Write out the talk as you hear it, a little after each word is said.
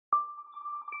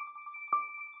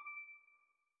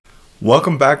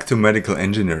Welcome back to Medical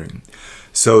Engineering.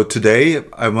 So today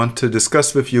I want to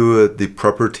discuss with you the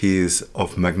properties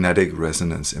of magnetic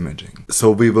resonance imaging.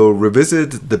 So we will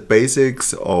revisit the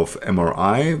basics of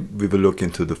MRI, we will look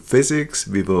into the physics,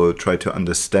 we will try to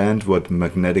understand what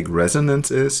magnetic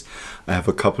resonance is. I have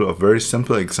a couple of very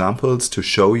simple examples to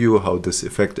show you how this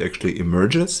effect actually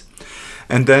emerges.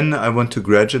 And then I want to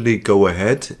gradually go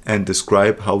ahead and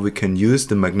describe how we can use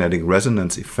the magnetic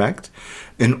resonance effect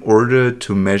in order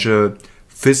to measure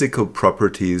physical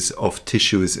properties of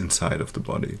tissues inside of the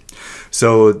body.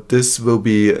 So this will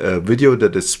be a video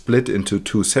that is split into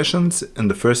two sessions. In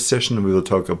the first session we will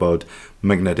talk about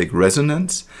magnetic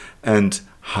resonance and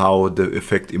how the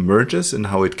effect emerges and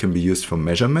how it can be used for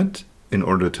measurement in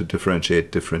order to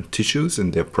differentiate different tissues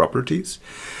and their properties.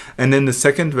 And in the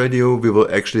second video, we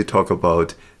will actually talk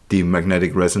about the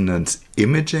magnetic resonance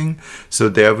imaging. So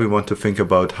there we want to think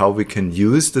about how we can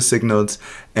use the signals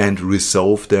and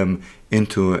resolve them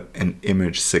into an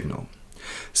image signal.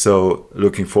 So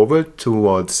looking forward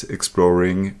towards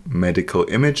exploring medical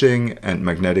imaging and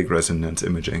magnetic resonance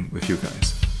imaging with you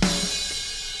guys.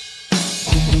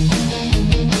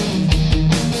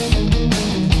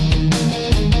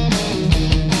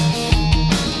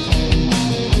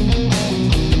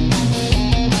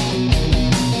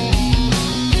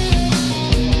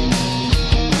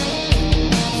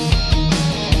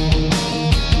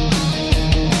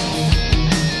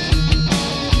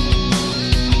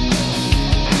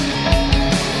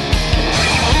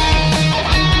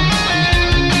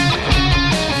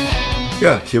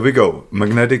 Yeah, here we go.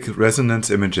 Magnetic resonance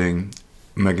imaging,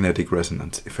 magnetic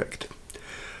resonance effect.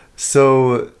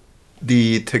 So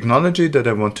the technology that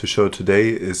I want to show today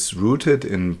is rooted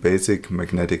in basic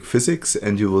magnetic physics,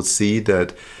 and you will see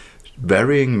that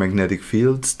varying magnetic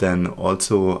fields then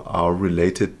also are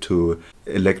related to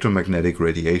electromagnetic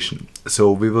radiation.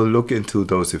 So we will look into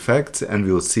those effects and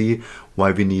we will see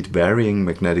why we need varying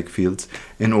magnetic fields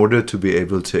in order to be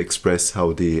able to express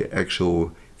how the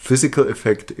actual physical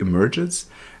effect emerges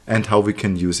and how we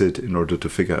can use it in order to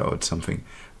figure out something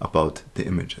about the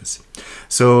images.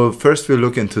 So first we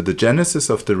look into the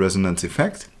genesis of the resonance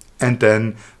effect, and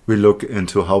then we look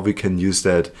into how we can use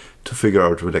that to figure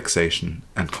out relaxation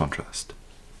and contrast.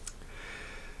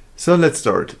 So let's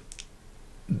start.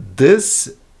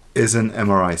 This is an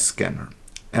MRI scanner,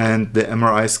 and the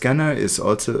MRI scanner is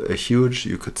also a huge,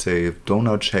 you could say,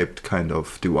 donut-shaped kind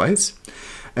of device.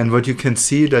 And what you can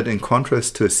see that in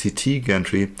contrast to a CT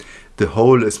gantry, the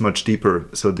hole is much deeper,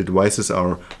 so the devices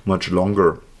are much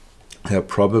longer. They're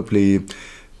probably,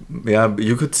 yeah,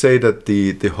 you could say that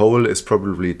the hole is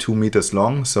probably 2 meters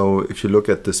long. So if you look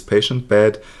at this patient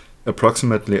bed,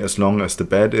 approximately as long as the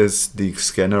bed is, the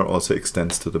scanner also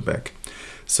extends to the back.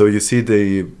 So you see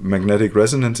the magnetic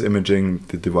resonance imaging,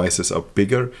 the devices are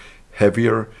bigger,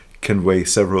 heavier, can weigh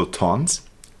several tons,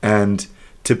 and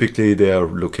typically they are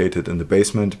located in the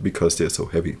basement because they're so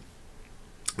heavy.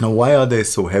 Now, why are they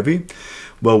so heavy?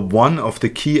 Well, one of the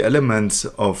key elements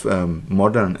of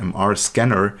modern MR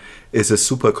scanner is a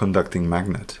superconducting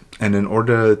magnet. And in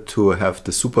order to have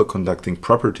the superconducting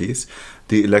properties,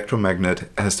 the electromagnet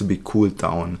has to be cooled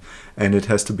down. And it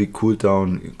has to be cooled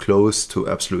down close to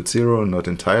absolute zero, not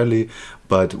entirely,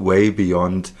 but way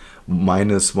beyond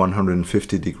minus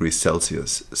 150 degrees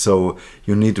Celsius. So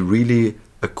you need really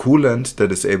a coolant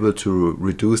that is able to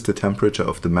reduce the temperature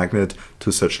of the magnet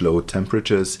to such low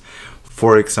temperatures.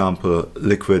 For example,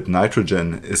 liquid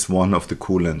nitrogen is one of the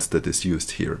coolants that is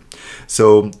used here.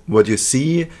 So what you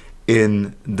see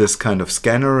in this kind of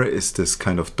scanner is this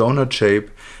kind of donut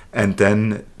shape, and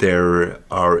then there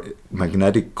are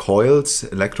magnetic coils,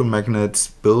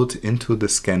 electromagnets built into the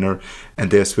scanner, and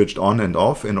they're switched on and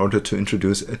off in order to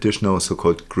introduce additional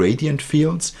so-called gradient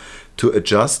fields to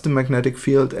adjust the magnetic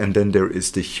field. And then there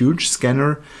is the huge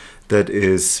scanner that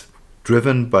is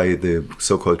driven by the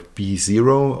so-called B0,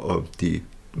 or the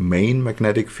main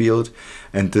magnetic field,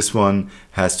 and this one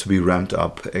has to be ramped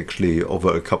up actually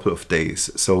over a couple of days.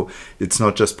 So it's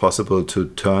not just possible to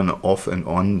turn off and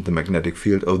on the magnetic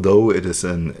field, although it is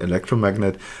an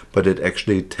electromagnet, but it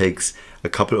actually takes a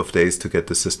couple of days to get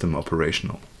the system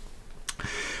operational.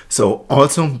 So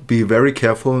also be very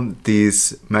careful,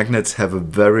 these magnets have a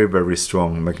very, very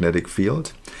strong magnetic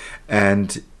field.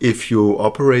 And if you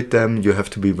operate them, you have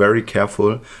to be very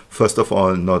careful, first of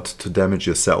all, not to damage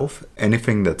yourself.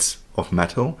 Anything that's of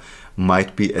metal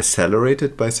might be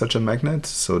accelerated by such a magnet.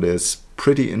 So there's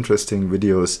pretty interesting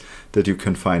videos that you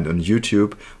can find on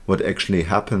YouTube, what actually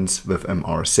happens with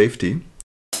MR safety.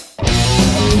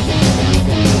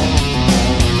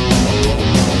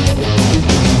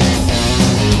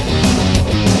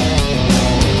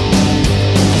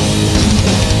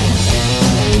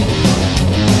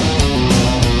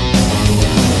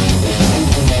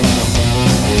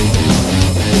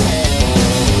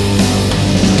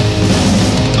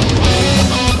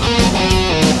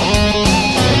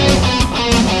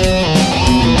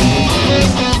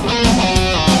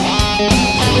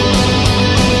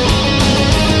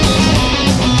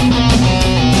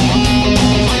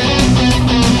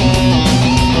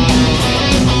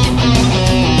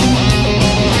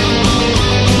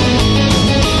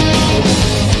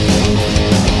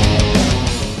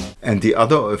 And the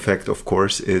other effect, of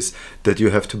course, is that you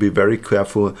have to be very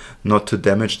careful not to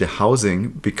damage the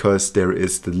housing, because there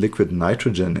is the liquid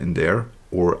nitrogen in there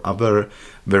or other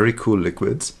very cool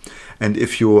liquids. And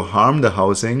if you harm the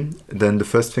housing, then the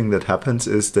first thing that happens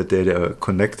is that they are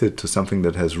connected to something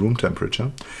that has room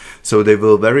temperature. So they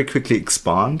will very quickly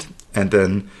expand and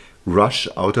then rush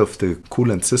out of the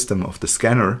coolant system of the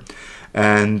scanner.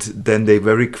 And then they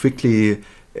very quickly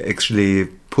actually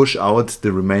push out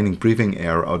the remaining breathing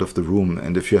air out of the room.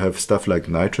 And if you have stuff like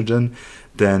nitrogen,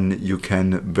 then you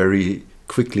can very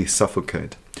quickly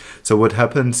suffocate. So what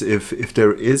happens if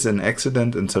there is an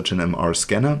accident in such an MR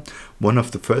scanner, one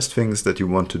of the first things that you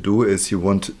want to do is you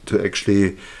want to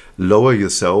actually lower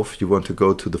yourself. You want to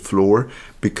go to the floor,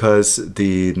 because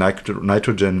the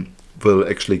nitrogen will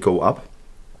actually go up.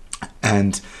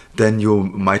 And then you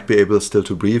might be able still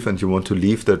to breathe, and you want to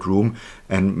leave that room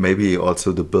and maybe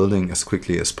also the building as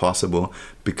quickly as possible,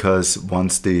 because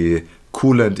once the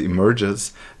coolant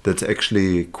emerges, that's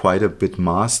actually quite a bit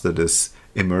mass that is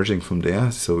emerging from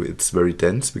there. So it's very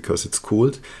dense because it's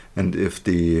cooled. And if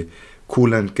the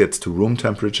coolant gets to room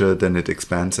temperature, then it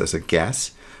expands as a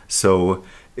gas. So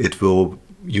it will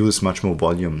use much more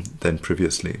volume than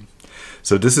previously.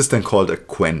 So this is then called a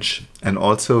quench. And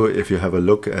also, if you have a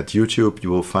look at YouTube, you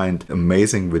will find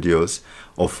amazing videos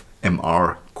of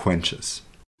MR quenches.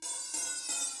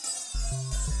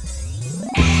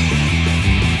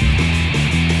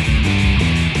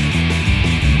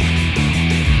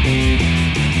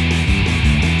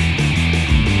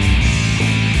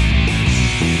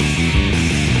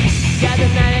 Got the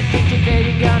night picture,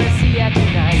 baby, gonna see her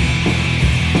tonight.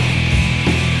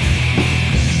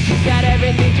 She's got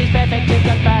everything, she's perfect, she's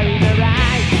got fire in her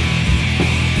eyes.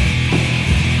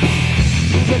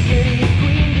 She's a beauty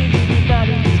queen, beauty bird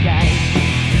in the sky.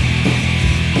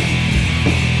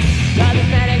 Got the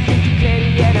night picture,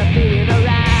 lady, and I feel in her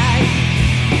eyes.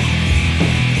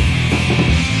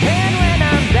 And when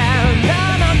I'm down,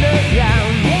 down on the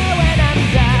ground, yeah, when I'm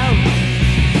down,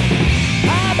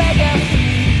 I beg her,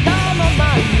 please, down on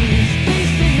my knees,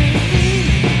 please give me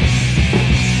peace.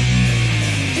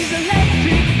 She's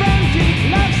electric, frantic,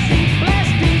 lovesick,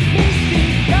 plastic, mystic,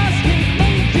 cosmic,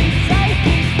 matrix,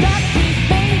 psychic, toxic,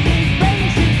 basic,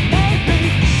 basic, epic.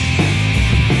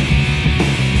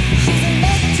 She's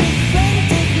electric,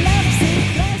 frantic, lovesick,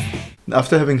 plastic.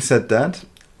 After having said that,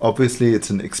 obviously it's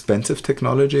an expensive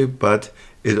technology, but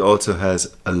it also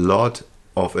has a lot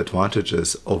of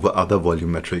advantages over other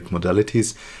volumetric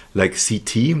modalities like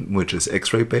CT, which is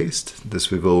X-ray based.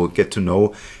 This we will get to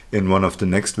know in one of the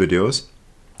next videos.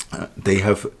 They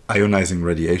have ionizing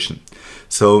radiation.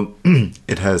 So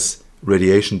it has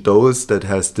radiation dose that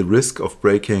has the risk of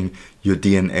breaking your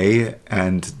DNA,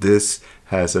 and this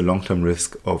has a long-term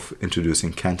risk of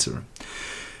introducing cancer.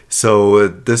 So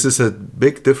this is a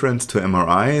big difference to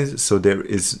MRI. So there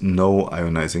is no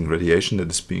ionizing radiation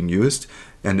that is being used,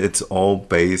 and it's all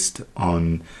based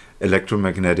on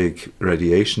electromagnetic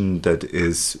radiation that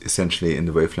is essentially in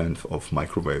the wavelength of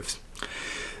microwaves.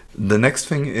 The next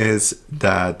thing is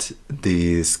that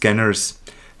the scanners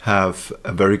have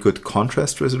a very good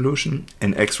contrast resolution.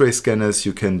 In X-ray scanners,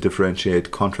 you can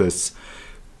differentiate contrasts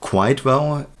quite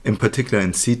well. In particular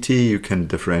in CT, you can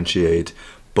differentiate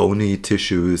bony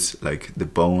tissues like the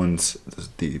bones,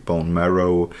 the bone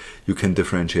marrow. You can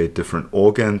differentiate different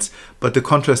organs, but the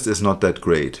contrast is not that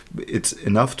great. It's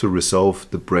enough to resolve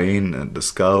the brain and the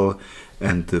skull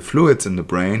and the fluids in the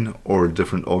brain or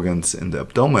different organs in the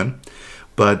abdomen.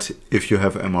 But if you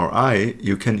have MRI,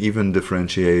 you can even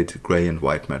differentiate gray and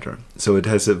white matter. So it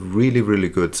has a really, really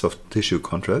good soft tissue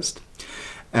contrast.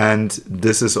 And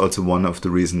this is also one of the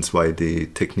reasons why the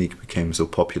technique became so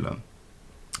popular.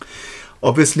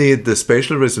 Obviously, the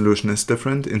spatial resolution is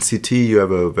different. In CT, you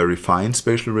have a very fine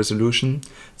spatial resolution.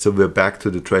 So we're back to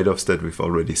the trade-offs that we've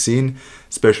already seen.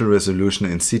 Spatial resolution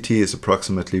in CT is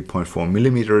approximately 0.4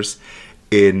 millimeters.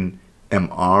 In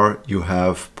MR, you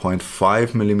have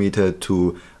 0.5 millimeter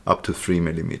to up to 3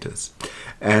 millimeters.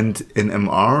 And in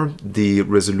MR, the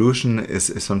resolution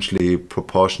is essentially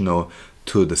proportional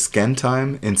to the scan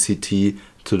time, in CT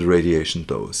to the radiation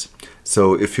dose.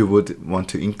 So if you would want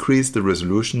to increase the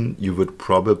resolution, you would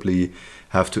probably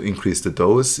have to increase the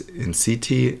dose. In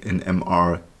CT, in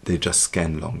MR, they just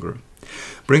scan longer.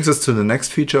 Brings us to the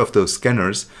next feature of those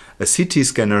scanners. A CT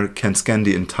scanner can scan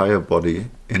the entire body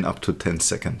in up to 10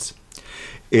 seconds.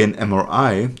 In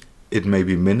MRI, it may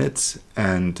be minutes,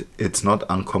 and it's not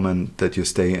uncommon that you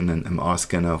stay in an MR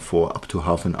scanner for up to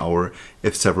half an hour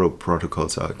if several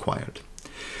protocols are acquired.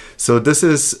 So this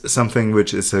is something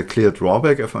which is a clear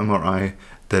drawback of MRI,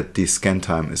 that the scan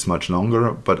time is much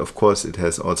longer, but of course it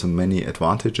has also many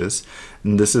advantages,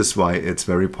 and this is why it's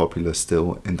very popular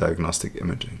still in diagnostic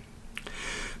imaging.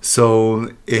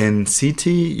 So in CT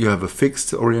you have a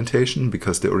fixed orientation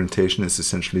because the orientation is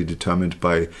essentially determined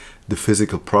by the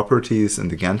physical properties and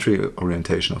the gantry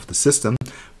orientation of the system.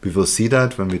 We will see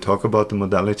that when we talk about the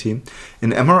modality.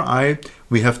 In MRI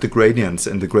we have the gradients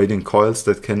and the gradient coils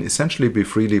that can essentially be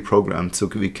freely programmed, so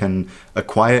we can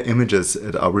acquire images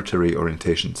at arbitrary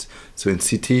orientations. So in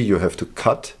CT you have to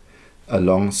cut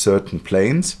along certain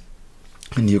planes,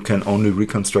 and you can only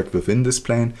reconstruct within this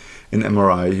plane. In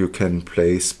MRI you can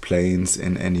place planes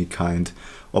in any kind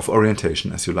of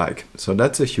orientation as you like. So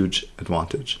that's a huge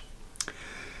advantage.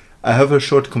 I have a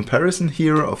short comparison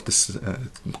here of the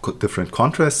different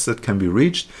contrasts that can be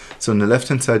reached. So on the left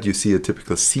hand side you see a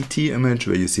typical CT image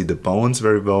where you see the bones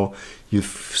very well. You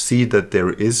see that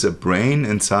there is a brain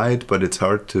inside, but it's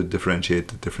hard to differentiate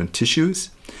the different tissues.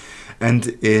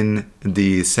 And in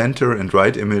the center and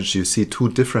right image you see two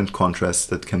different contrasts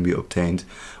that can be obtained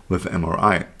with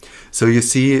MRI. So you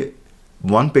see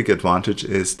one big advantage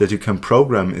is that you can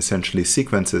program essentially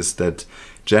sequences that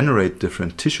generate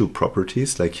different tissue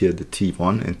properties, like here the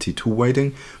T1 and T2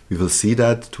 weighting. We will see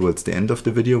that towards the end of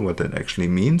the video, what that actually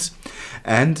means.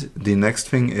 And the next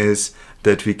thing is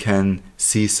that we can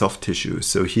see soft tissue.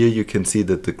 So here you can see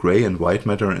that the gray and white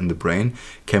matter in the brain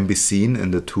can be seen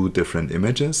in the two different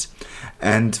images.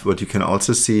 And what you can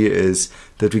also see is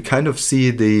that we kind of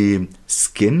see the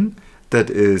skin that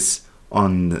is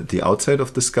on the outside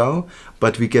of the skull,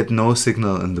 but we get no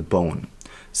signal in the bone.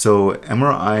 So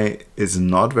MRI is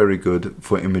not very good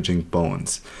for imaging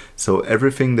bones. So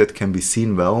everything that can be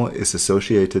seen well is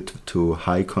associated to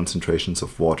high concentrations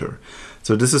of water.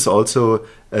 So this is also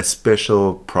a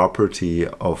special property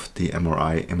of the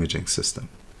MRI imaging system.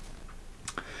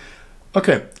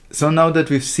 Okay, so now that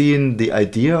we've seen the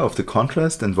idea of the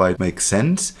contrast and why it makes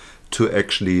sense to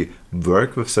actually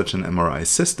work with such an MRI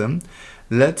system,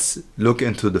 let's look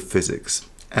into the physics.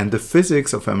 And the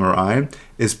physics of MRI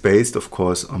is based, of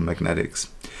course, on magnetics.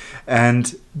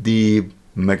 And the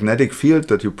magnetic field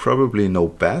that you probably know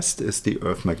best is the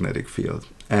Earth magnetic field.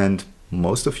 And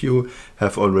most of you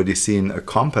have already seen a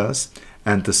compass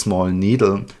and the small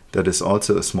needle that is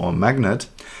also a small magnet.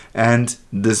 And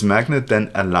this magnet then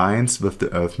aligns with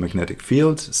the Earth magnetic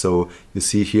field. So you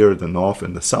see here the North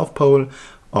and the South Pole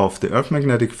of the Earth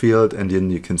magnetic field, and then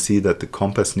you can see that the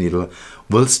compass needle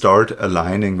will start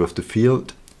aligning with the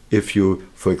field if you,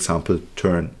 for example,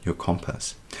 turn your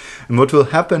compass. And what will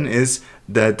happen is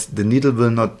that the needle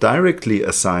will not directly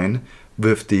assign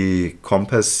with the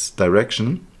compass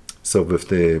direction, so with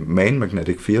the main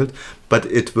magnetic field, but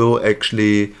it will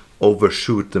actually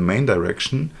overshoot the main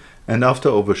direction, and after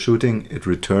overshooting it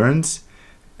returns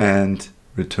and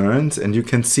returns, and you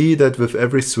can see that with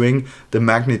every swing the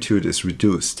magnitude is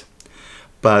reduced,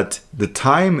 but the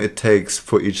time it takes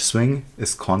for each swing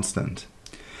is constant.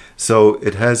 So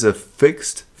it has a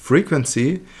fixed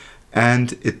frequency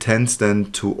and it tends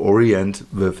then to orient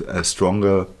with a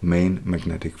stronger main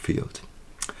magnetic field.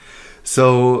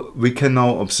 So we can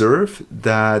now observe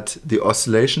that the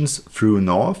oscillations through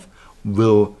north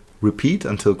will repeat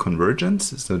until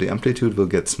convergence, so the amplitude will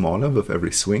get smaller with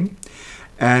every swing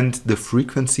and the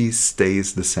frequency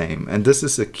stays the same. And this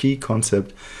is a key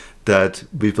concept that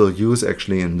we will use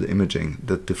actually in the imaging,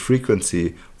 that the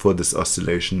frequency for this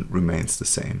oscillation remains the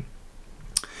same.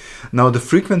 Now the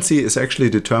frequency is actually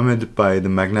determined by the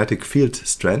magnetic field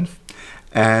strength,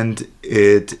 and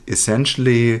it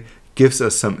essentially gives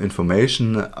us some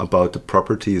information about the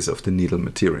properties of the needle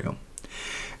material.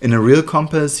 In a real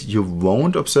compass you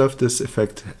won't observe this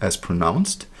effect as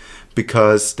pronounced,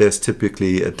 because there's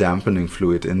typically a dampening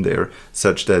fluid in there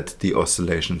such that the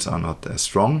oscillations are not as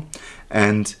strong,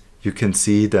 and you can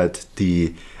see that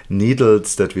the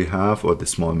needles that we have, or the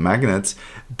small magnets,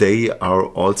 they are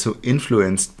also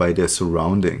influenced by their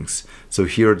surroundings. So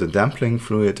here the dampening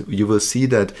fluid, you will see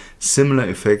that similar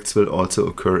effects will also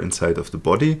occur inside of the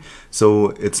body.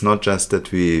 So it's not just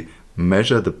that we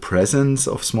measure the presence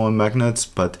of small magnets,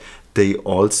 but they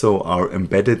also are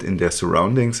embedded in their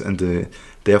surroundings, and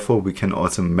therefore we can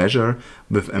also measure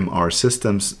with MR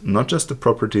systems not just the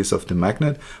properties of the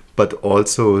magnet, but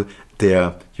also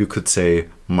their, you could say,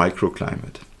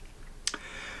 microclimate.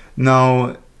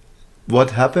 Now,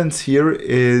 what happens here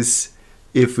is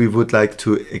if we would like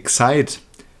to excite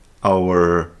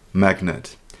our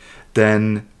magnet,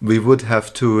 then we would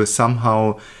have to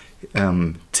somehow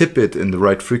tip it in the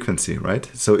right frequency, right?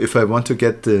 So if I want to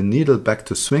get the needle back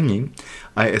to swinging,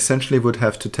 I essentially would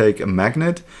have to take a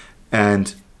magnet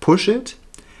and push it,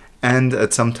 and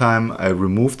at some time I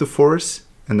remove the force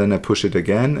and then I push it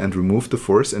again and remove the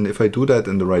force. And if I do that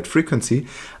in the right frequency,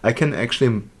 I can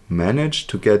actually manage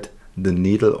to get the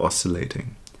needle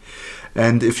oscillating.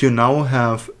 And if you now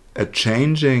have a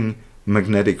changing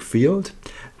magnetic field,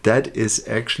 that is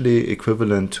actually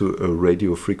equivalent to a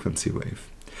radio frequency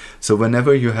wave. So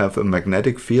whenever you have a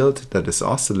magnetic field that is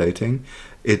oscillating,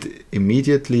 it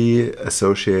immediately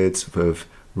associates with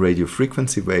radio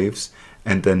frequency waves,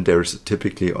 and then there's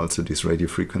typically also these radio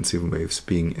frequency waves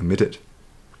being emitted.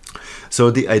 So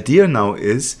the idea now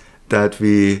is that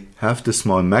we have the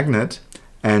small magnet,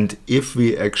 and if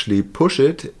we actually push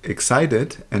it, excite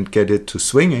it, and get it to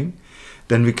swinging,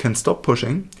 then we can stop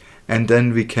pushing, and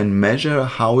then we can measure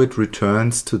how it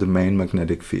returns to the main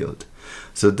magnetic field.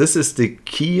 So this is the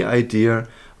key idea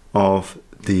of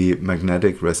the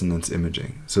magnetic resonance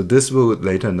imaging. So this will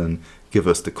later then give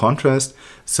us the contrast.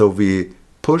 So we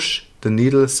push the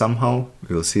needle somehow,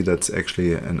 we will see that's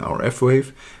actually an RF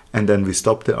wave, and then we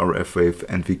stop the RF wave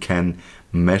and we can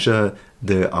measure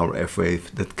the RF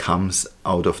wave that comes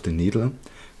out of the needle.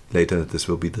 Later this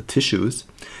will be the tissues,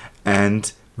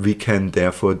 and we can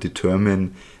therefore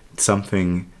determine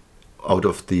something out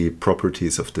of the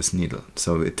properties of this needle.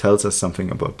 So it tells us something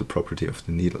about the property of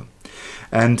the needle.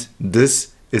 And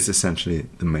this is essentially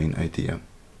the main idea.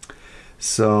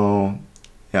 So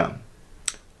yeah,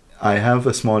 I have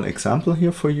a small example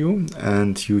here for you,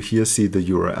 and you here see the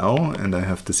URL, and I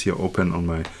have this here open on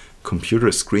my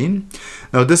computer screen.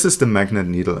 Now this is the magnet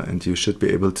needle, and you should be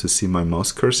able to see my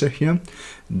mouse cursor here.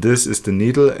 This is the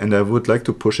needle, and I would like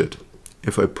to push it.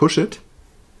 If I push it,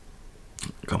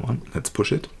 come on, let's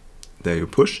push it. There you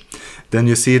push. Then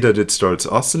you see that it starts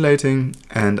oscillating,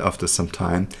 and after some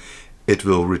time it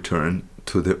will return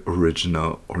to the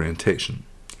original orientation.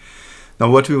 Now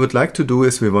what we would like to do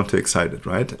is we want to excite it,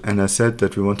 right? And I said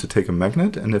that we want to take a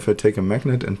magnet, and if I take a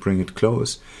magnet and bring it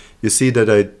close, you see that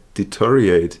I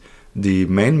deteriorate the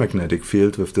main magnetic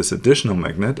field with this additional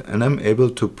magnet, and I'm able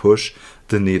to push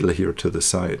the needle here to the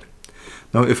side.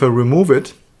 Now if I remove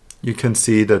it, you can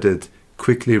see that it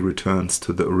quickly returns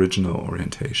to the original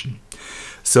orientation.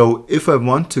 So if I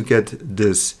want to get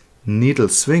this needle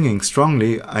swinging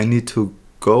strongly, I need to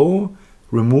go,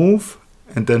 remove,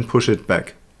 and then push it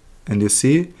back. And you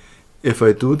see, if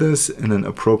I do this in an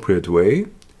appropriate way,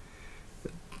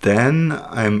 then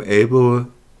I'm able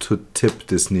to tip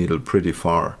this needle pretty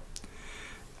far.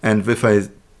 And if I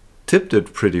tipped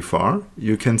it pretty far,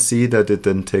 you can see that it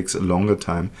then takes a longer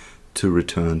time to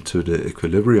return to the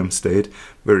equilibrium state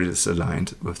where it is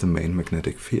aligned with the main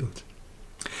magnetic field.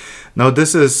 Now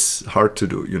this is hard to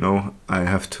do, you know. I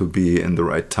have to be in the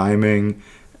right timing,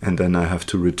 and then I have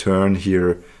to return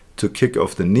here to kick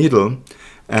off the needle,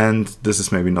 and this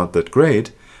is maybe not that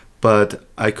great, but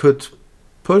I could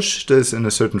push this in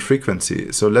a certain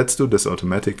frequency. So let's do this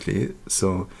automatically.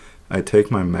 So I take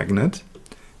my magnet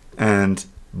and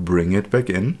bring it back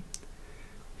in.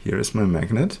 Here is my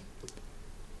magnet.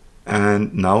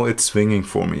 And now it's swinging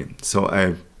for me. So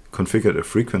I configured a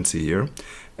frequency here,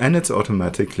 and it's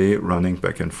automatically running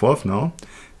back and forth now.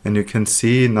 And you can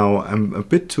see now I'm a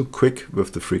bit too quick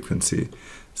with the frequency.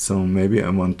 So maybe I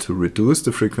want to reduce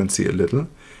the frequency a little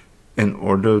in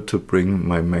order to bring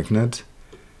my magnet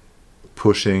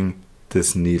pushing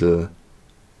this needle.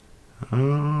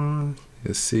 You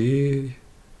see,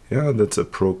 yeah, that's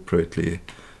appropriately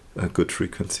a good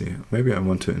frequency. Maybe I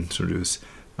want to introduce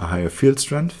a higher field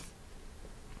strength.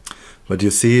 But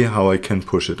you see how I can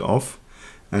push it off,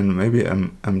 and maybe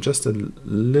I'm just a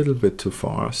little bit too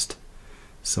fast.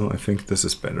 So I think this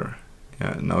is better.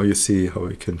 Yeah, now you see how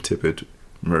I can tip it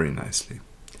very nicely.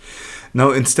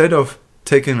 Now instead of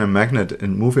taking a magnet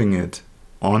and moving it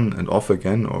on and off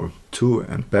again, or to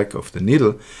and back of the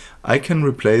needle, I can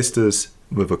replace this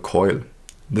with a coil.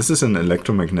 This is an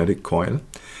electromagnetic coil,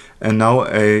 and now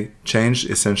I change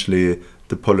essentially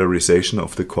the polarization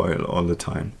of the coil all the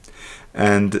time.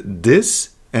 And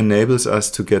this enables us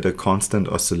to get a constant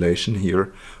oscillation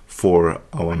here for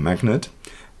our magnet.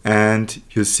 And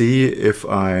you see, if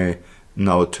I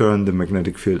now turn the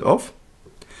magnetic field off,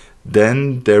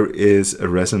 then there is a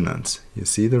resonance. You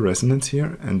see the resonance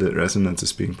here, and the resonance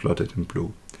is being plotted in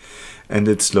blue. And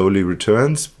it slowly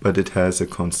returns, but it has a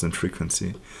constant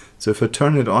frequency. So if I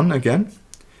turn it on again,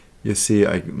 you see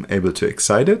I'm able to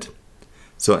excite it.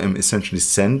 So I'm essentially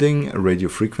sending a radio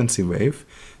frequency wave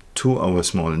to our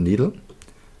small needle,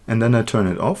 and then I turn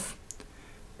it off,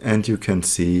 and you can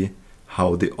see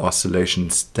how the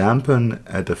oscillations dampen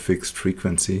at a fixed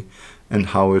frequency and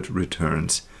how it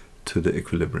returns to the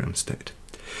equilibrium state.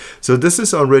 So this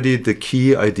is already the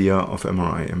key idea of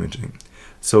MRI imaging.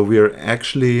 So we are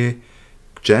actually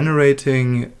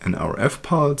generating an RF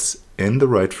pulse in the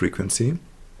right frequency.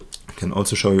 I can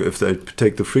also show you if I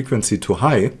take the frequency too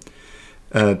high,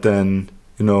 then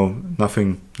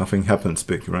nothing happens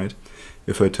big, right?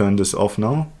 If I turn this off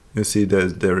now, you see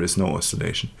there is no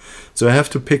oscillation. So I have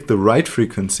to pick the right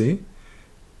frequency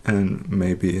and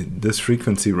maybe this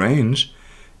frequency range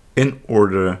in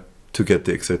order to get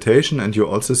the excitation. And you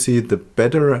also see the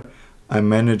better I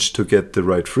manage to get the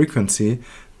right frequency,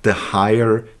 the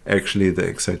higher actually the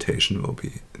excitation will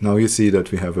be. Now you see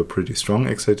that we have a pretty strong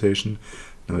excitation.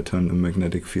 Now I turn the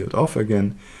magnetic field off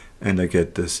again and I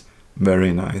get this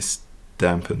very nice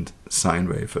dampened sine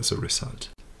wave as a result.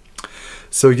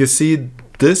 So you see,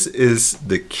 this is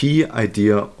the key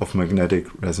idea of magnetic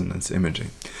resonance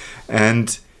imaging.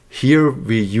 And here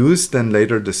we use then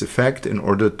later this effect in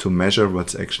order to measure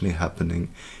what's actually happening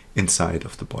inside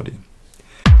of the body.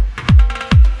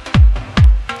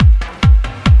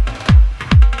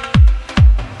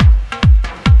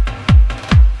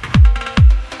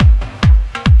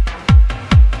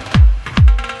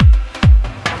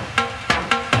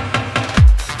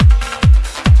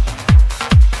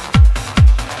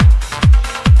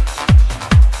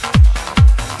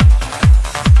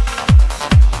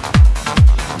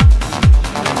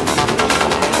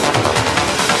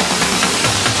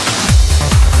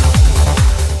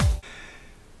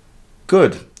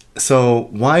 Good. So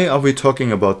why are we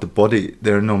talking about the body?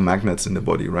 There are no magnets in the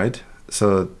body, right?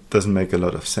 So it doesn't make a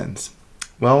lot of sense.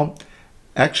 Well,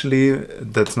 actually,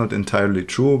 that's not entirely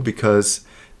true, because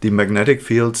the magnetic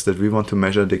fields that we want to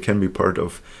measure, they can be part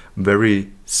of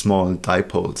very small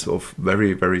dipoles, of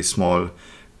very, very small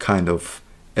kind of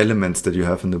elements that you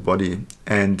have in the body.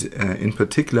 And in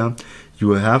particular,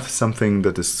 you have something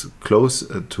that is close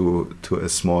to a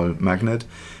small magnet,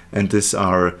 and these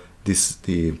are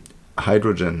the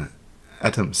hydrogen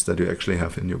atoms that you actually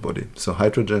have in your body. So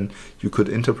hydrogen you could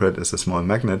interpret as a small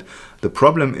magnet. The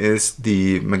problem is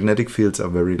the magnetic fields are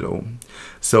very low.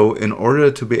 So in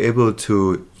order to be able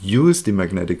to use the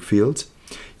magnetic fields,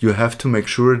 you have to make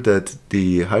sure that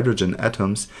the hydrogen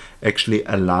atoms actually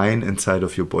align inside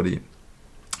of your body.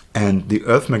 And the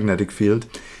Earth magnetic field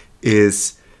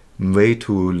is way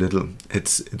too little.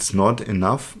 It's not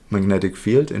enough magnetic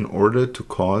field in order to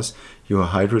cause your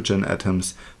hydrogen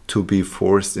atoms to be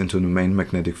forced into the main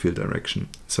magnetic field direction.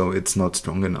 So it's not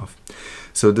strong enough.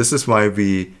 So this is why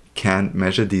we can't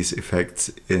measure these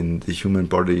effects in the human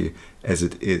body as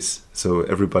it is. So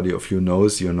everybody of you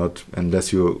knows you're not,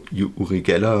 unless you're Uri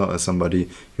Geller or somebody,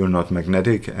 you're not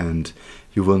magnetic and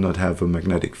you will not have a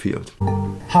magnetic field.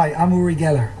 Hi, I'm Uri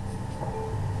Geller.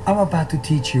 I'm about to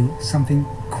teach you something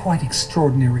quite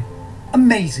extraordinary,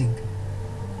 amazing.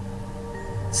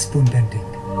 Spoon bending.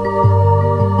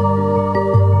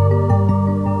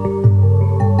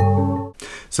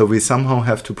 So we somehow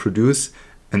have to produce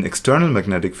an external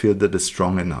magnetic field that is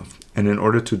strong enough. And in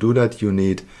order to do that, you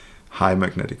need high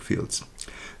magnetic fields.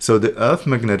 So the Earth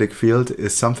magnetic field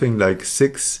is something like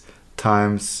 6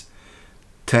 times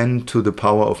 10 to the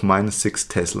power of -6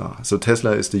 Tesla. So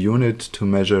Tesla is the unit to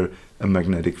measure a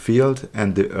magnetic field,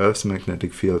 and the Earth's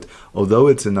magnetic field, although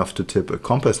it's enough to tip a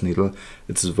compass needle,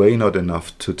 it's way not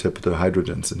enough to tip the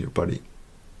hydrogens in your body.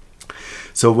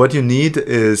 So what you need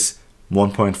is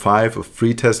 1.5 or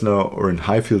 3 Tesla, or in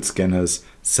high field scanners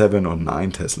 7 or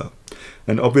 9 Tesla.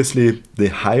 And obviously the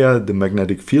higher the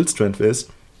magnetic field strength is,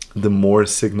 the more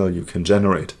signal you can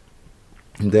generate.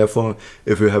 And therefore,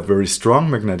 if you have very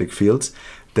strong magnetic fields,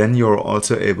 then you're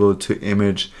also able to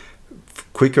image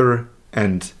quicker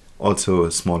and also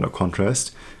smaller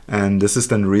contrast. And this is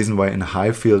then the reason why in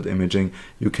high field imaging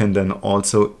you can then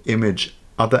also image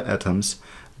other atoms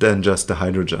than just the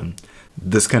hydrogen.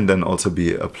 This can then also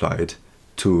be applied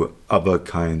to other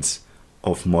kinds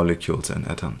of molecules and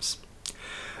atoms.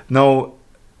 Now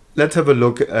let's have a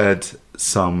look at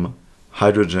some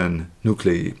hydrogen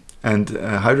nuclei. And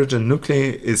hydrogen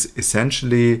nuclei is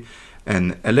essentially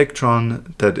an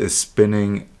electron that is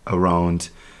spinning around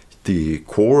the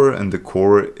core, and the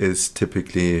core is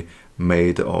typically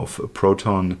made of a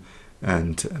proton,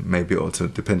 and maybe also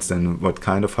depends on what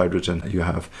kind of hydrogen you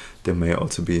have. There may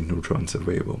also be neutrons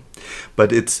available.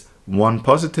 But it's one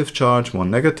positive charge,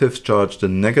 one negative charge. The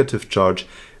negative charge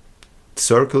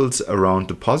circles around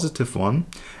the positive one,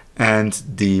 and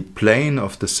the plane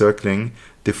of the circling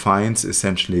defines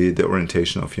essentially the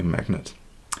orientation of your magnet.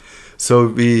 So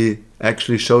we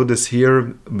actually show this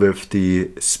here with the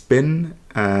spin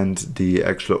and the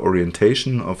actual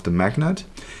orientation of the magnet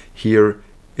here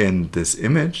in this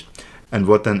image. And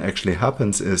what then actually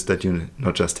happens is that you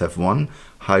not just have one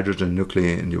hydrogen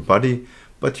nuclei in your body,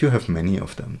 but you have many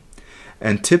of them.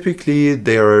 And typically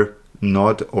they are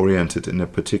not oriented in a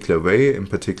particular way, in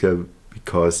particular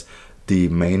because the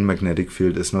main magnetic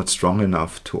field is not strong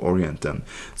enough to orient them.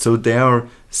 So they are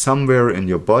somewhere in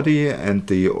your body, and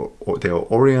they are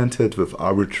oriented with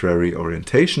arbitrary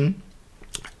orientation,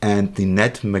 and the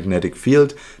net magnetic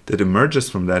field that emerges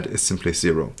from that is simply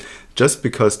zero. Just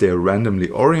because they are randomly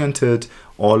oriented,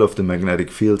 all of the magnetic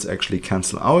fields actually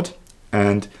cancel out,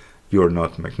 and you're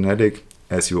not magnetic,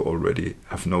 as you already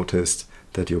have noticed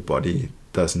that your body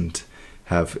doesn't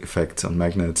have effects on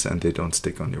magnets and they don't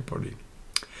stick on your body.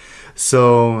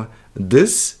 So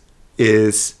this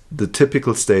is the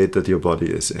typical state that your body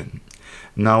is in.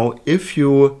 Now, if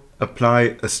you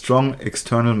apply a strong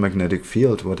external magnetic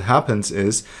field, what happens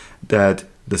is that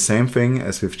the same thing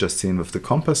as we've just seen with the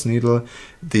compass needle,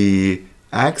 the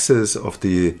axes of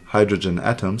the hydrogen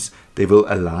atoms, they will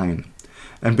align.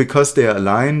 And because they are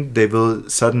aligned, they will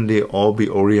suddenly all be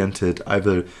oriented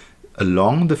either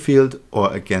along the field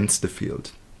or against the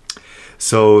field.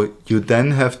 So you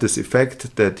then have this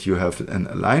effect that you have an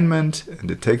alignment, and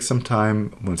it takes some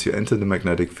time once you enter the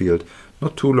magnetic field,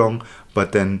 not too long,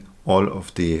 but then all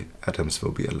of the atoms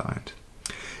will be aligned.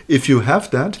 If you have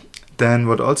that, then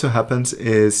what also happens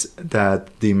is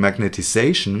that the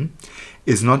magnetization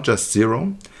is not just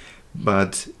zero,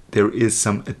 but there is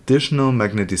some additional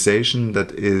magnetization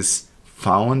that is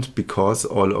found because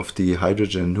all of the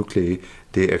hydrogen nuclei,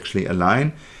 they actually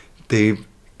align. They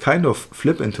kind of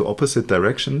flip into opposite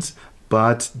directions,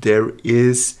 but there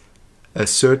is a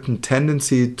certain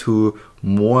tendency to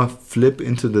more flip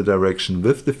into the direction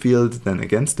with the field than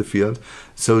against the field.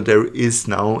 So there is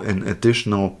now an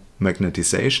additional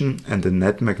magnetization, and the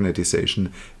net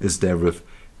magnetization is therewith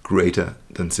greater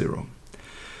than zero.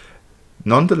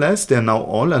 Nonetheless, they are now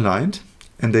all aligned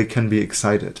and they can be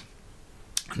excited.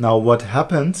 Now what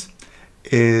happens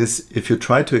is, if you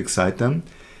try to excite them,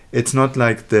 it's not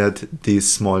like that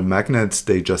these small magnets,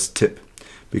 they just tip,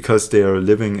 because they are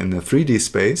living in a 3D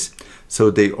space. So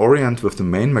they orient with the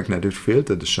main magnetic field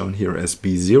that is shown here as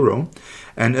B0.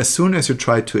 And as soon as you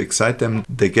try to excite them,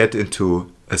 they get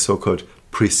into a so-called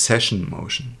precession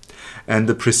motion. And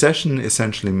the precession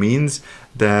essentially means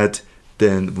that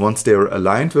then once they are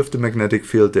aligned with the magnetic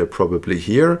field, they're probably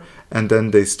here, and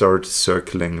then they start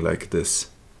circling like this,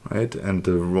 right? And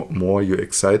the more you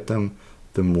excite them,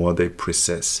 the more they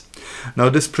precess. Now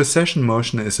this precession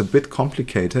motion is a bit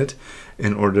complicated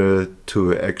in order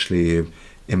to actually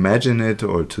imagine it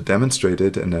or to demonstrate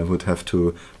it, and I would have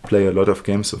to play a lot of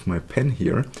games with my pen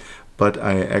here, but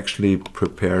I actually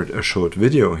prepared a short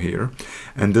video here,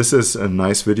 and this is a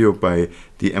nice video by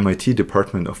the MIT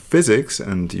Department of Physics,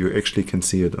 and you actually can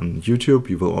see it on YouTube.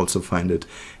 You will also find it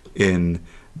in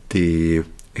the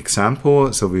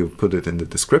example, so we'll put it in the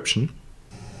description.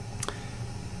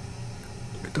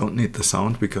 Don't need the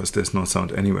sound because there's no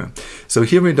sound anywhere. So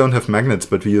here we don't have magnets,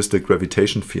 but we use the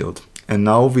gravitation field. And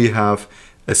now we have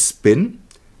a spin.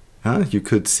 You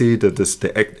could see that this is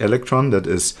the electron that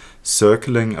is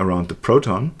circling around the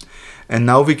proton. And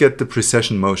now we get the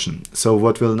precession motion. So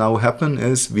what will now happen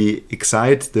is we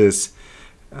excite this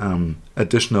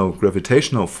additional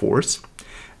gravitational force,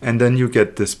 and then you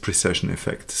get this precession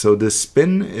effect. So the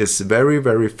spin is very,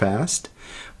 very fast,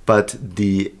 but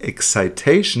the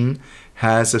excitation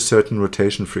has a certain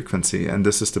rotation frequency, and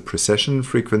this is the precession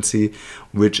frequency,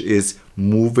 which is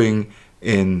moving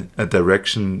in a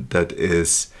direction that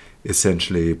is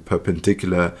essentially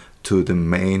perpendicular to the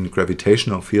main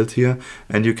gravitational field here.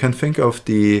 And you can think of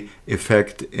the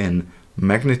effect in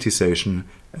magnetization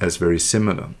as very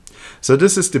similar. So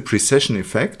this is the precession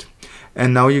effect.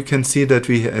 And now you can see that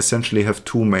we essentially have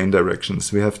two main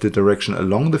directions. We have the direction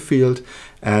along the field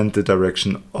and the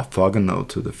direction orthogonal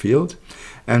to the field.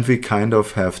 And we kind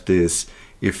of have this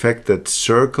effect that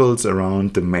circles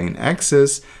around the main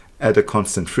axis at a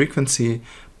constant frequency,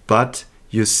 but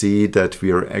you see that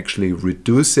we are actually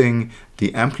reducing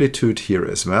the amplitude here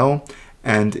as well.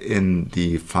 And in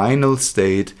the final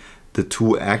state, the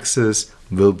two axes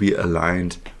will be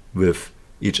aligned with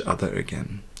each other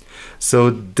again. So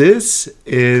this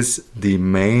is the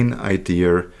main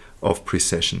idea of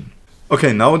precession.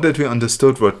 Okay, now that we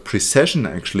understood what precession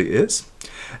actually is,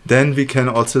 then we can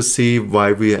also see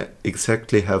why we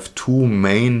exactly have two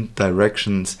main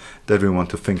directions that we want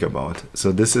to think about.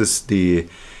 So this is the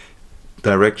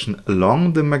direction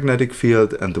along the magnetic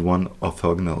field and the one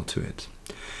orthogonal to it.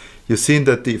 You've seen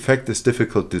that the effect is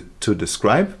difficult to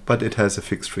describe, but it has a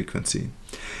fixed frequency.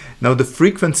 Now the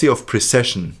frequency of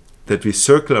precession that we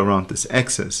circle around this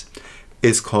axis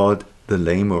is called the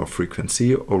Larmor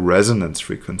frequency or resonance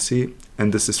frequency,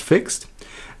 and this is fixed,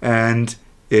 and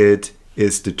it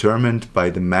is determined by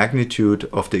the magnitude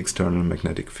of the external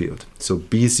magnetic field. So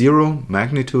B0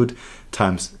 magnitude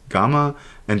times gamma,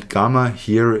 and gamma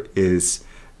here is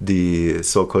the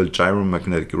so-called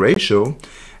gyromagnetic ratio,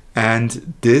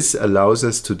 and this allows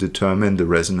us to determine the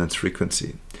resonance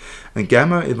frequency. And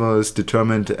gamma, it was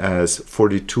determined as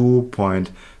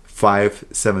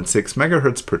 42.576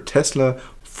 megahertz per Tesla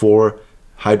for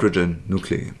hydrogen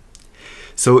nuclei.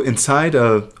 So inside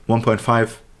a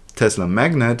 1.5 Tesla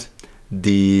magnet,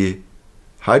 the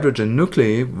hydrogen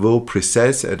nuclei will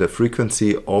precess at a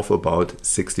frequency of about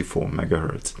 64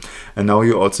 megahertz. And now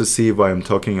you also see why I'm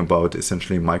talking about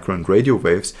essentially micro and radio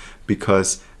waves,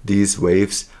 because these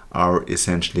waves are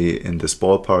essentially in this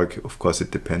ballpark. Of course, it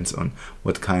depends on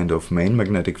what kind of main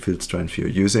magnetic field strength you're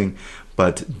using,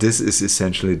 but this is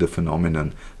essentially the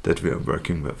phenomenon that we are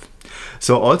working with.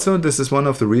 So also, this is one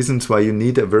of the reasons why you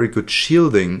need a very good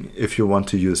shielding if you want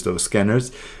to use those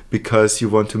scanners, because you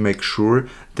want to make sure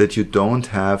that you don't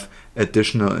have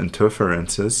additional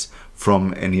interferences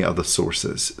from any other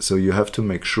sources. So you have to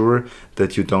make sure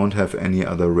that you don't have any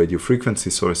other radio frequency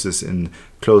sources in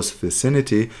close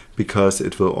vicinity, because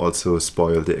it will also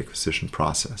spoil the acquisition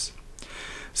process.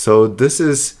 So this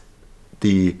is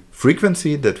the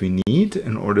frequency that we need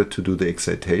in order to do the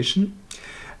excitation.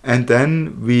 And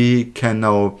then we can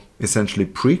now essentially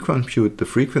pre-compute the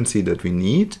frequency that we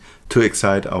need to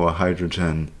excite our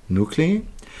hydrogen nuclei.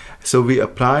 So we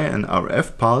apply an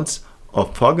RF pulse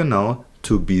orthogonal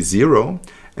to B0,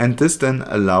 and this then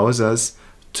allows us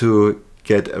to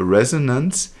get a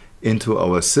resonance into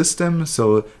our system.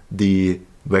 So the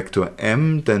vector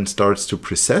M then starts to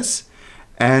precess,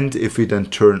 and if we then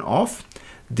turn off,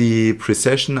 the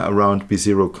precession around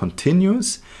B0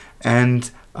 continues,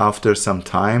 and after some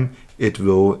time it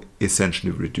will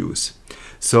essentially reduce.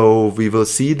 So we will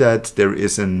see that there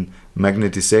is an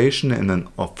magnetization in an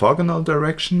orthogonal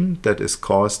direction that is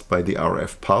caused by the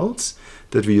RF pulse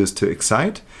that we use to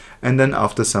excite, and then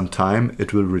after some time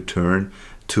it will return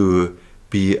to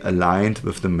be aligned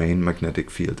with the main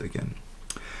magnetic field again.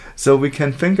 So we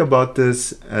can think about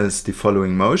this as the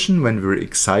following motion. When we're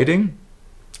exciting,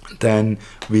 then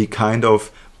we kind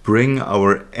of bring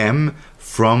our M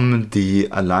from the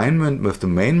alignment with the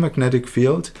main magnetic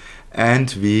field,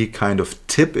 and we kind of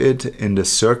tip it in the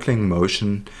circling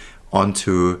motion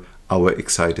onto our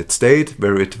excited state,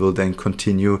 where it will then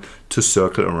continue to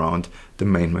circle around the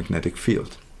main magnetic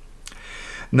field.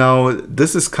 Now,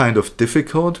 this is kind of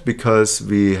difficult because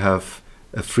we have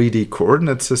a 3D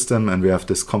coordinate system and we have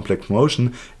this complex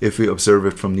motion if we observe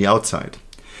it from the outside.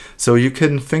 So you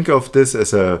can think of this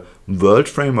as a world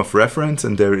frame of reference,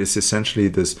 and there is essentially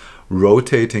this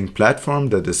rotating platform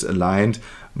that is aligned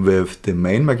with the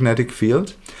main magnetic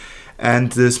field.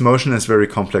 And this motion is very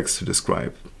complex to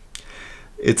describe.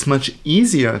 It's much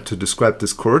easier to describe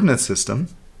this coordinate system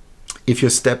if you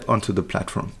step onto the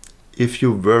platform. If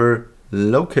you were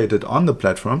located on the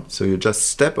platform, so you just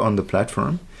step on the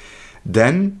platform,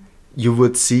 then you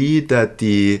would see that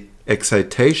the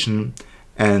excitation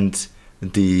and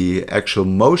the actual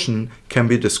motion can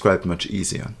be described much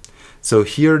easier. So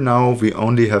here now we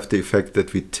only have the effect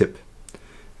that we tip.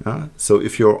 So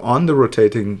if you're on the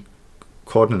rotating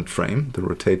coordinate frame, the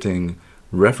rotating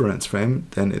reference frame,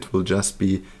 then it will just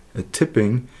be a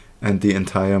tipping, and the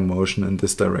entire motion in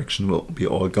this direction will be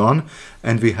all gone,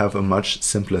 and we have a much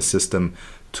simpler system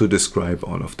to describe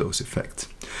all of those effects.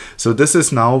 So this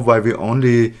is now why we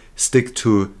only stick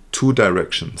to two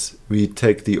directions. We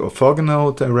take the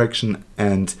orthogonal direction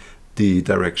and the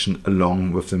direction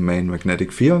along with the main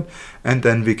magnetic field, and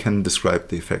then we can describe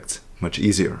the effects much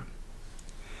easier.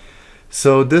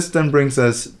 So this then brings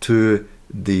us to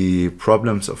the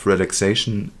problems of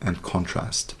relaxation and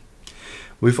contrast.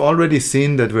 We've already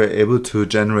seen that we're able to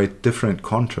generate different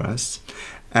contrasts,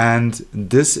 and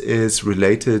this is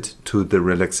related to the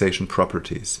relaxation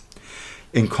properties.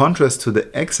 In contrast to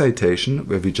the excitation,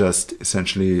 where we just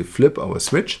essentially flip our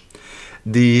switch,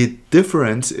 the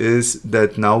difference is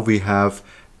that now we have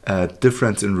a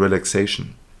difference in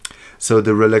relaxation. So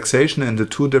the relaxation in the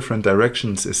two different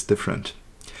directions is different.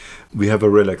 We have a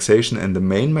relaxation in the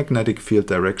main magnetic field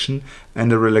direction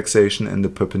and a relaxation in the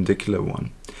perpendicular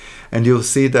one. And you'll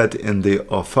see that in the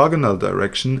orthogonal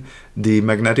direction, the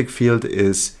magnetic field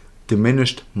is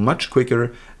diminished much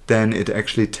quicker than it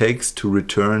actually takes to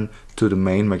return to the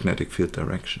main magnetic field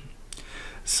direction.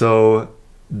 So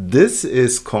this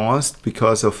is caused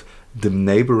because of the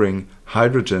neighboring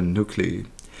hydrogen nuclei.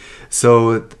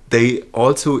 So they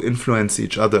also influence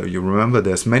each other. You remember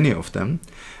there's many of them.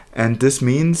 And this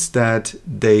means that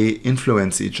they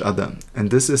influence each other.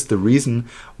 And this is the reason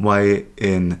why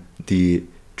in the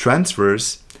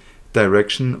transverse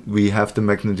direction we have the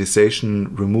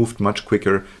magnetization removed much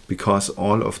quicker, because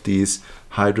all of these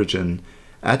hydrogen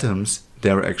atoms,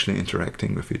 they're actually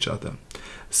interacting with each other.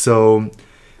 So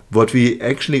What we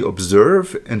actually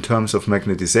observe in terms of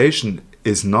magnetization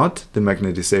is not the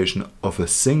magnetization of a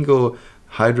single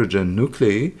hydrogen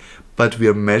nuclei, but we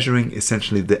are measuring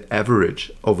essentially the average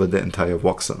over the entire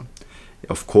voxel.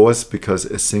 Of course, because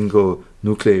a single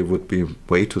nuclei would be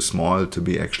way too small to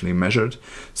be actually measured,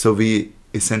 so we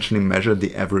essentially measure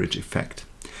the average effect.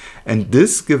 And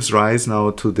this gives rise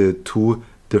now to the two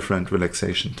different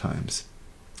relaxation times.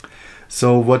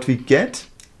 So what we get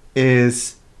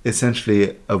is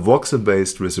essentially a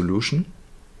voxel-based resolution.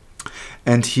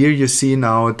 And here you see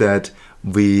now that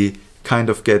we kind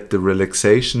of get the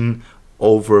relaxation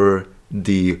over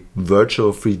the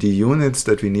virtual 3D units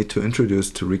that we need to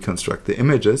introduce to reconstruct the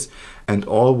images. And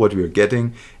all what we're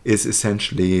getting is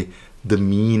essentially the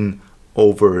mean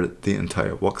over the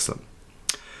entire voxel.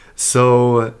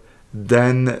 So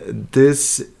then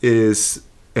this is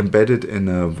embedded in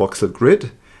a voxel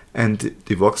grid, and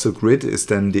the voxel grid is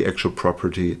then the actual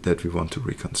property that we want to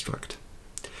reconstruct.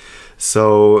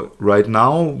 So right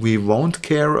now we won't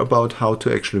care about how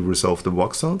to actually resolve the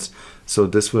voxels. So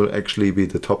this will actually be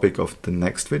the topic of the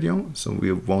next video. So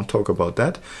we won't talk about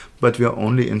that, but we are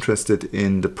only interested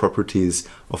in the properties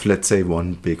of, let's say,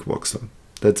 one big voxel.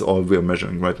 That's all we are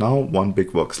measuring right now, one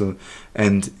big voxel.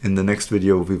 And in the next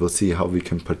video, we will see how we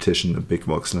can partition a big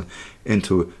voxel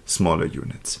into smaller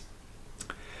units.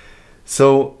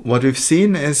 So what we've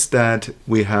seen is that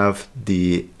we have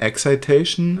the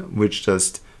excitation, which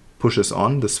just pushes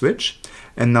on the switch.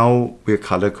 And now we're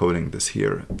color coding this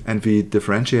here. And we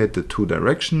differentiate the two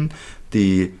directions.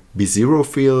 The B0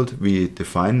 field we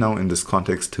define now in this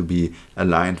context to be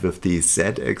aligned with the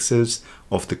z-axis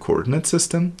of the coordinate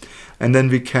system. And then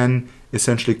we can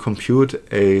essentially compute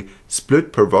a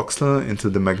split per voxel into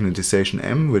the magnetization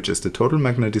M, which is the total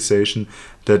magnetization,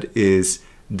 that is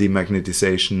the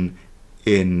magnetization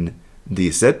in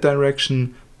the z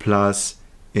direction plus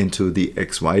into the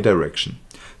xy direction.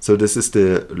 So this is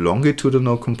the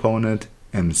longitudinal component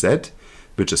mz,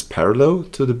 which is parallel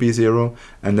to the B0,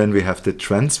 and then we have the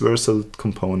transversal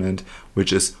component,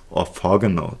 which is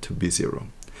orthogonal to B0.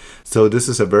 So this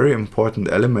is a very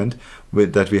important element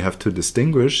that we have to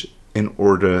distinguish in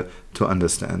order to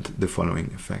understand the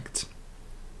following effects.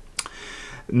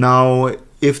 Now,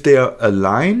 if they are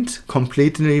aligned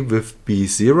completely with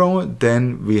B0,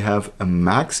 then we have a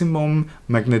maximum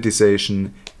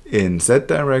magnetization in Z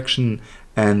direction,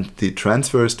 and the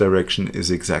transverse direction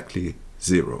is exactly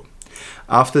 0.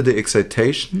 After the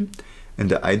excitation, in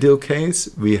the ideal case,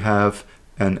 we have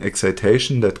an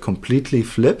excitation that completely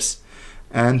flips,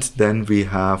 and then we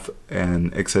have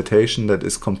an excitation that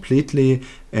is completely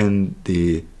in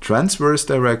the transverse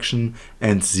direction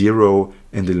and 0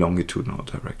 in the longitudinal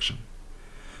direction.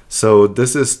 So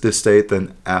this is the state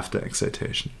then after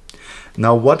excitation.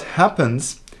 Now what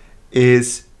happens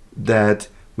is that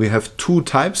we have two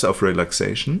types of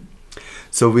relaxation.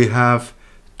 So we have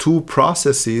two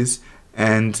processes,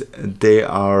 and they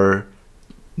are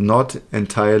not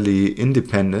entirely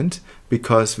independent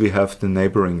because we have the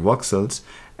neighboring voxels,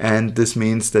 and this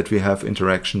means that we have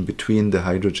interaction between the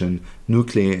hydrogen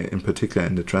nuclei, in particular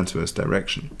in the transverse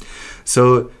direction.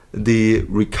 So the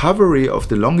recovery of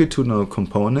the longitudinal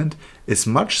component is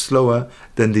much slower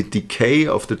than the decay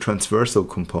of the transversal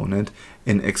component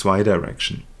in xy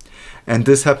direction. And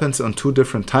this happens on two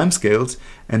different timescales,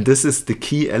 and this is the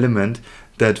key element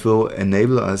that will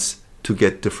enable us to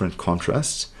get different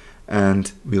contrasts,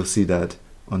 and we'll see that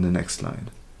on the next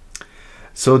slide.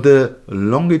 So the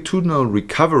longitudinal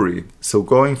recovery, so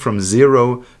going from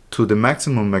 0 to the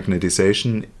maximum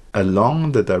magnetization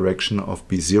along the direction of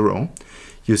B0,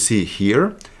 you see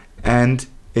here, and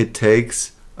it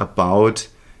takes about,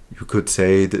 you could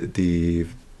say, the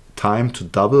time to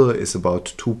double is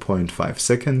about 2.5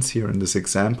 seconds here in this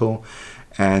example,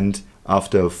 and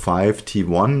after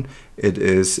 5t1 it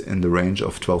is in the range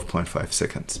of 12.5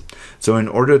 seconds. So in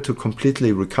order to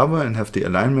completely recover and have the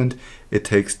alignment, it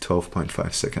takes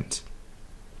 12.5 seconds.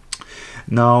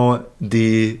 Now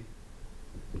the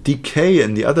decay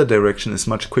in the other direction is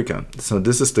much quicker. So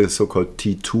this is the so-called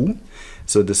T2.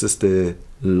 So this is the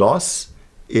loss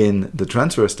in the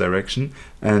transverse direction,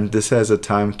 and this has a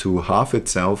time to halve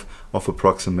itself of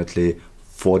approximately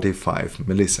 45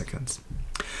 milliseconds.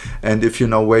 And if you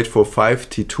now wait for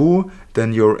 5t2,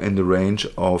 then you're in the range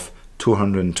of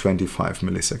 225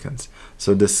 milliseconds.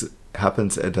 So this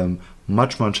happens at a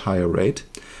much higher rate.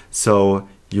 So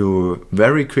you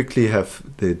very quickly have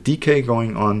the decay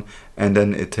going on, and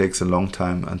then it takes a long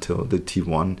time until the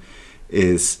T1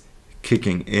 is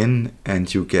kicking in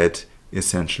and you get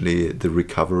essentially the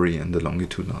recovery in the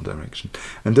longitudinal direction.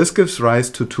 And this gives rise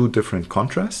to two different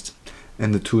contrasts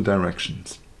in the two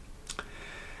directions.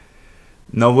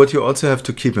 Now, what you also have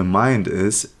to keep in mind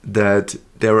is that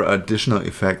there are additional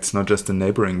effects, not just the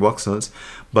neighboring voxels,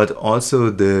 but also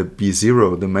the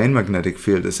B0, the main magnetic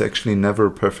field, is actually never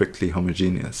perfectly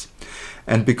homogeneous.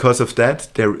 And because of that,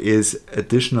 there is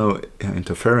additional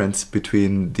interference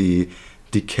between the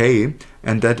decay,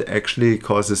 and that actually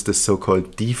causes the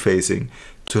so-called dephasing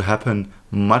to happen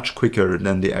much quicker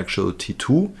than the actual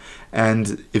T2.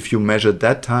 And if you measure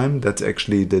that time, that's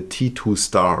actually the T2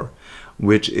 star,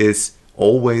 which is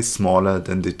always smaller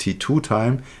than the T2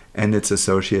 time, and it's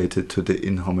associated to the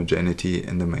inhomogeneity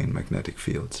in the main magnetic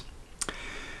fields.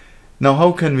 Now,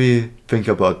 how can we think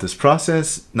about this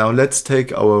process? Now let's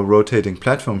take our rotating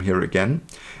platform here again.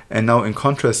 And now, in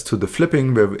contrast to the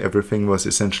flipping, where everything was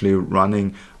essentially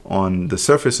running on the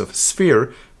surface of a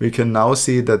sphere, we can now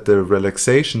see that the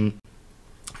relaxation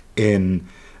in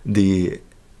the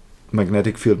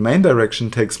magnetic field main direction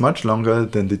takes much longer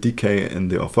than the decay in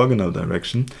the orthogonal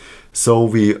direction. So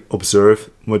we observe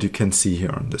what you can see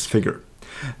here on this figure.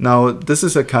 Now, this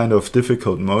is a kind of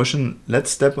difficult motion. Let's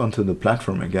step onto the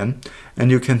platform again, and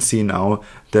you can see now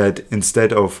that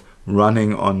instead of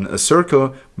running on a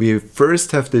circle, we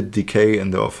first have the decay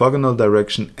in the orthogonal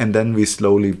direction, and then we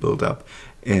slowly build up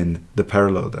in the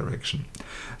parallel direction.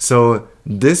 So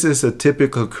this is a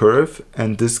typical curve,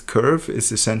 and this curve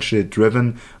is essentially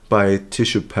driven by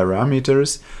tissue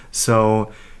parameters.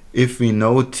 So if we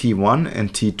know T1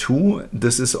 and T2,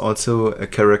 this is also a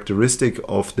characteristic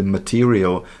of the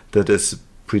material that is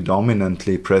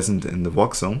predominantly present in the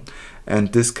voxel,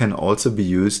 and this can also be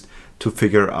used to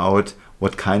figure out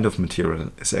what kind of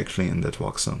material is actually in that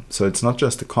voxel. So it's not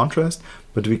just the contrast,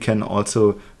 but we can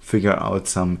also figure out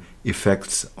some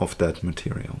effects of that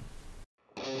material.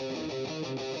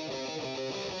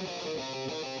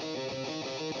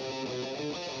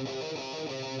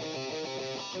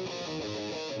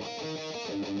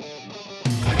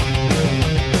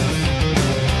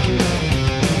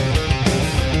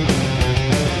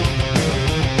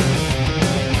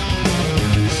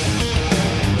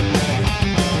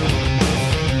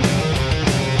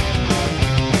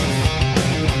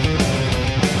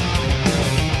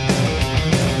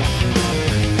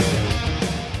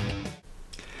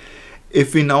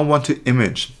 If we now want to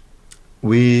image,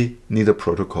 we need a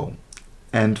protocol.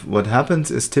 And what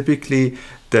happens is typically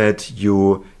that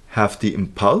you have the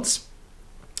impulse.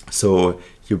 So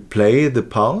you play the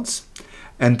pulse,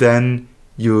 and then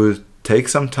you take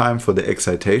some time for the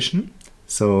excitation.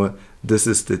 So this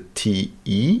is the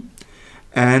TE.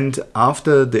 And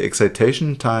after the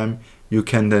excitation time, you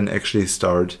can then actually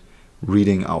start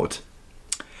reading out.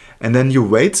 And then you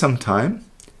wait some time.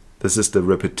 This is the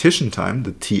repetition time,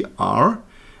 the TR,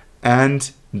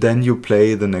 and then you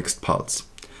play the next pulse.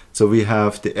 So we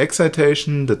have the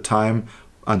excitation, the time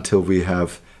until we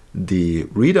have the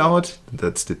readout,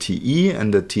 that's the TE,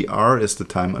 and the TR is the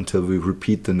time until we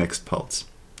repeat the next pulse.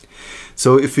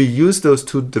 So if we use those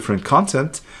two different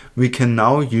concepts, we can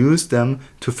now use them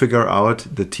to figure out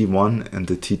the T1 and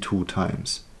the T2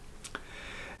 times.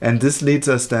 And this leads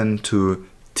us then to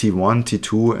T1,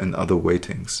 T2, and other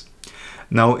weightings.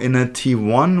 Now, in a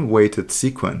T1 weighted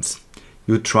sequence,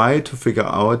 you try to figure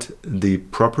out the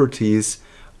properties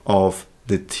of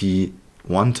the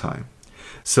T1 time.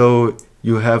 So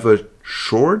you have a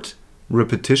short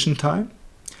repetition time,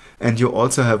 and you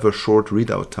also have a short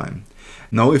readout time.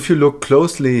 Now, if you look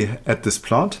closely at this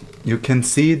plot, you can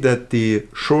see that the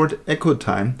short echo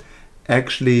time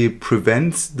actually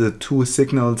prevents the two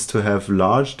signals to have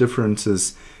large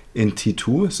differences in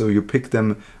T2. So you pick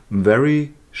them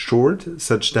very short,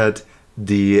 such that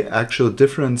the actual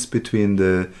difference between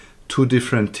the two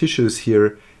different tissues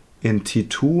here in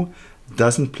T2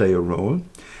 doesn't play a role.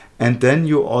 And then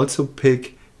you also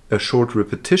pick a short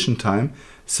repetition time,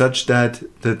 such that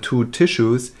the two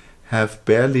tissues have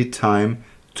barely time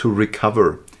to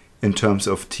recover in terms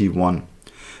of T1.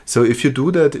 So if you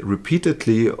do that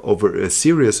repeatedly over a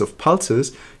series of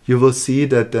pulses, you will see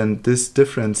that then this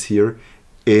difference here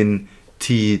in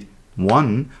T1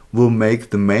 will make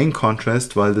the main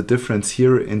contrast, while the difference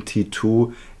here in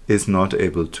T2 is not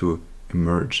able to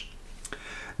emerge.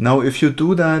 Now, if you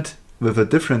do that with a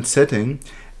different setting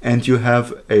and you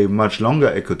have a much longer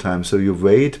echo time, so you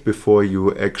wait before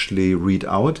you actually read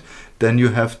out, then you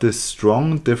have this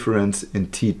strong difference in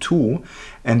T2,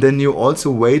 and then you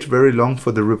also wait very long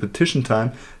for the repetition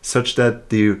time, such that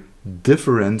the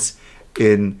difference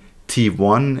in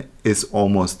T1 is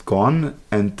almost gone,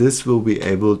 and this will be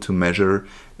able to measure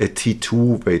a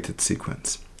T2 weighted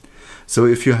sequence. So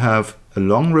if you have a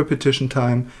long repetition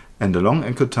time and a long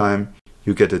echo time,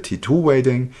 you get a T2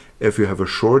 weighting. If you have a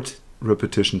short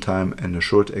repetition time and a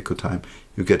short echo time,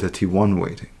 you get a T1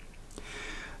 weighting.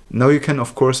 Now you can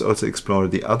of course also explore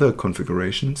the other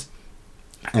configurations,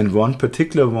 and one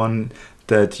particular one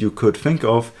that you could think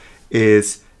of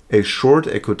is a short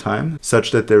echo time,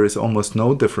 such that there is almost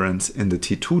no difference in the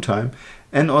T2 time,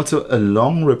 and also a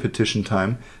long repetition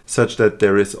time, such that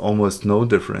there is almost no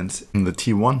difference in the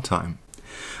T1 time.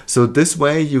 So this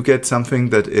way you get something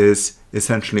that is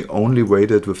essentially only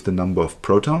weighted with the number of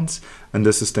protons, and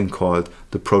this is then called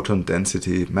the proton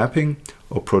density mapping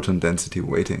or proton density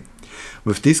weighting.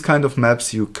 With these kind of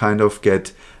maps you kind of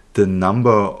get the number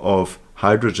of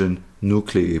hydrogen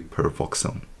nuclei per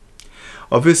voxel.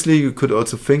 Obviously you could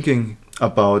also thinking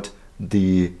about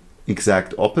the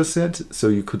exact opposite, so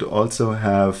you could also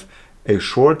have a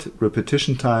short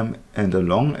repetition time and a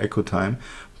long echo time,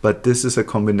 but this is a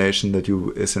combination that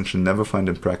you essentially never find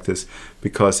in practice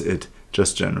because it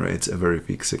just generates a very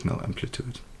weak signal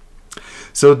amplitude.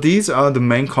 So these are the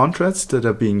main contrasts that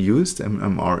are being used in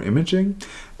MR imaging,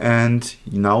 and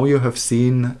now you have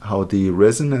seen how the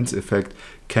resonance effect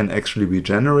can actually be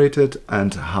generated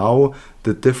and how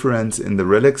the difference in the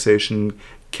relaxation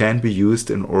can be used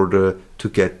in order to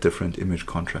get different image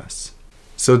contrasts.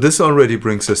 So this already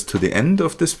brings us to the end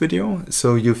of this video.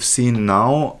 So you've seen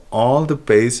now all the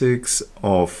basics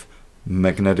of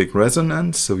magnetic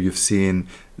resonance. So you've seen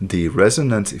the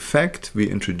resonance effect. We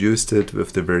introduced it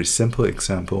with the very simple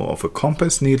example of a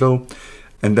compass needle.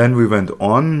 And then we went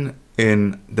on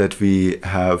in that we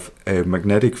have a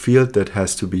magnetic field that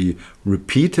has to be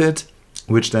repeated,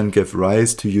 which then gives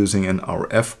rise to using an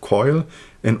RF coil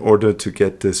in order to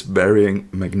get this varying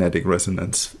magnetic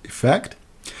resonance effect.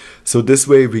 So this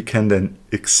way we can then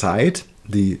excite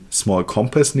the small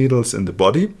compass needles in the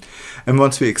body, and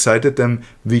once we excited them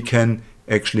we can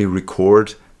actually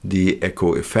record the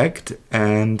echo effect,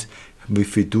 and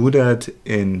if we do that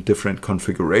in different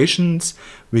configurations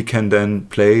we can then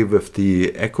play with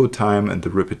the echo time and the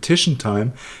repetition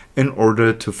time in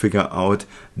order to figure out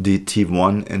the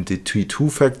T1 and the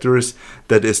T2 factors,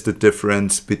 that is the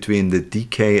difference between the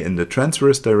decay in the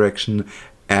transverse direction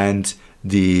and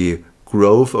the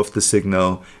growth of the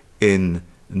signal in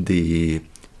the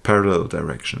parallel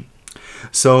direction.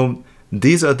 So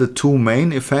these are the two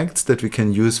main effects that we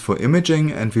can use for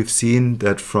imaging, and we've seen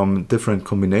that from different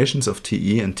combinations of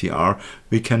TE and TR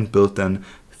we can build then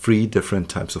 3 different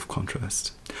types of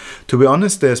contrast. To be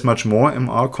honest, there's much more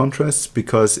MR contrasts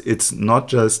because it's not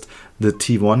just the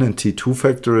T1 and T2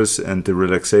 factors and the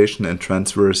relaxation and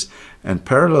transverse and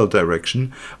parallel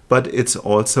direction, but it's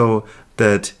also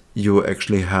that you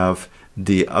actually have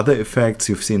the other effects.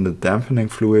 You've seen the dampening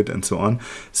fluid and so on.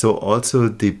 So also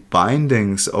the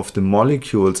bindings of the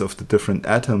molecules of the different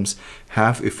atoms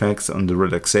have effects on the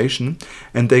relaxation,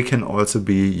 and they can also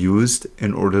be used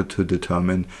in order to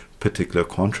determine particular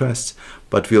contrasts,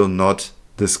 but we'll not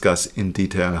discuss in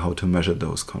detail how to measure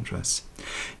those contrasts.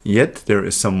 Yet there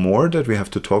is some more that we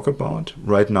have to talk about.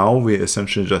 Right now we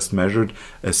essentially just measured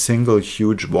a single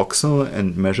huge voxel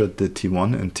and measured the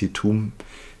T1 and T2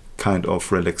 kind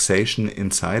of relaxation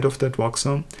inside of that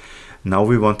voxel. Now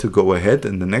we want to go ahead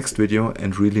in the next video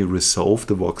and really resolve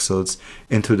the voxels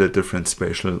into the different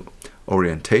spatial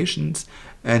orientations,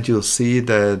 and you'll see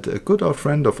that a good old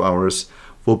friend of ours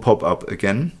will pop up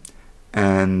again,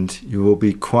 and you will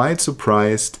be quite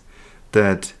surprised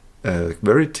that a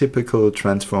very typical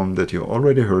transform that you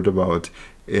already heard about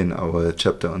in our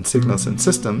chapter on signals and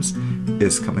systems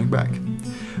is coming back.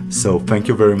 So thank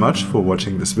you very much for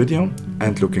watching this video,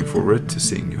 and looking forward to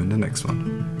seeing you in the next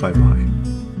one. Bye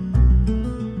bye.